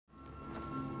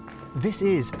This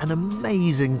is an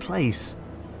amazing place.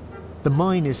 The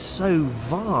mine is so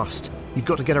vast, you've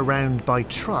got to get around by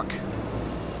truck.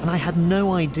 And I had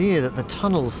no idea that the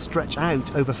tunnels stretch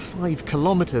out over 5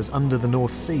 kilometres under the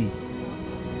North Sea.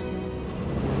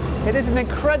 It is an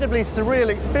incredibly surreal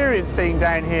experience being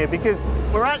down here because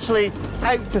we're actually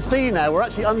out to sea now. We're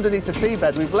actually underneath the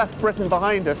seabed. We've left Britain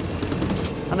behind us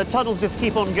and the tunnels just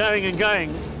keep on going and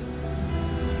going.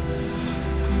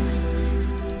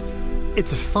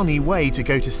 It's a funny way to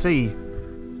go to sea.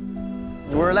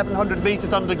 We're 1,100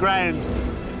 metres underground.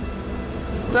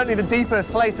 Certainly the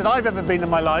deepest place that I've ever been in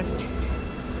my life.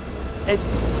 It's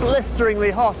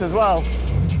blisteringly hot as well.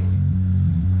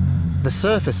 The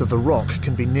surface of the rock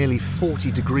can be nearly 40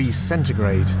 degrees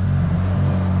centigrade.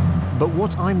 But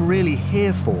what I'm really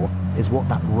here for is what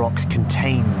that rock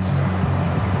contains.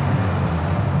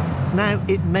 Now,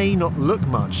 it may not look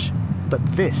much, but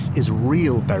this is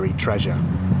real buried treasure.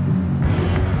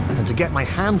 And to get my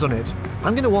hands on it,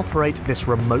 I'm going to operate this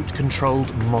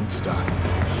remote-controlled monster.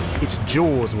 Its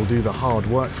jaws will do the hard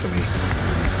work for me.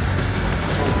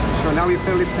 So now you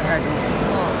can lift the head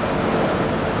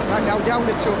up. Right now, down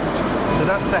the touch. So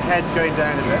that's the head going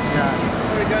down a bit? Yeah.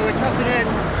 There we go, we're cutting in.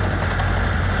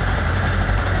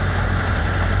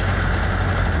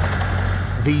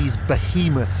 These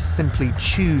behemoths simply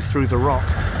chew through the rock.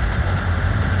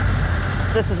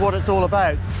 This is what it's all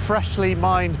about, freshly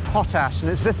mined potash, and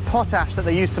it's this potash that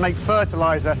they use to make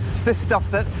fertiliser. It's this stuff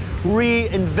that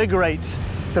reinvigorates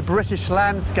the British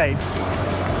landscape.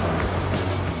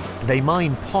 They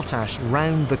mine potash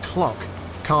round the clock,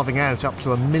 carving out up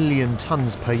to 1 million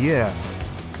tonnes per year.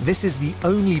 This is the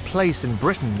only place in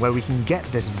Britain where we can get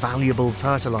this valuable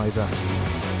fertiliser.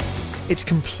 It's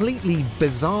completely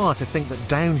bizarre to think that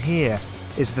down here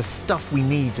is the stuff we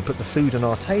need to put the food on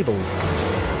our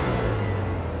tables.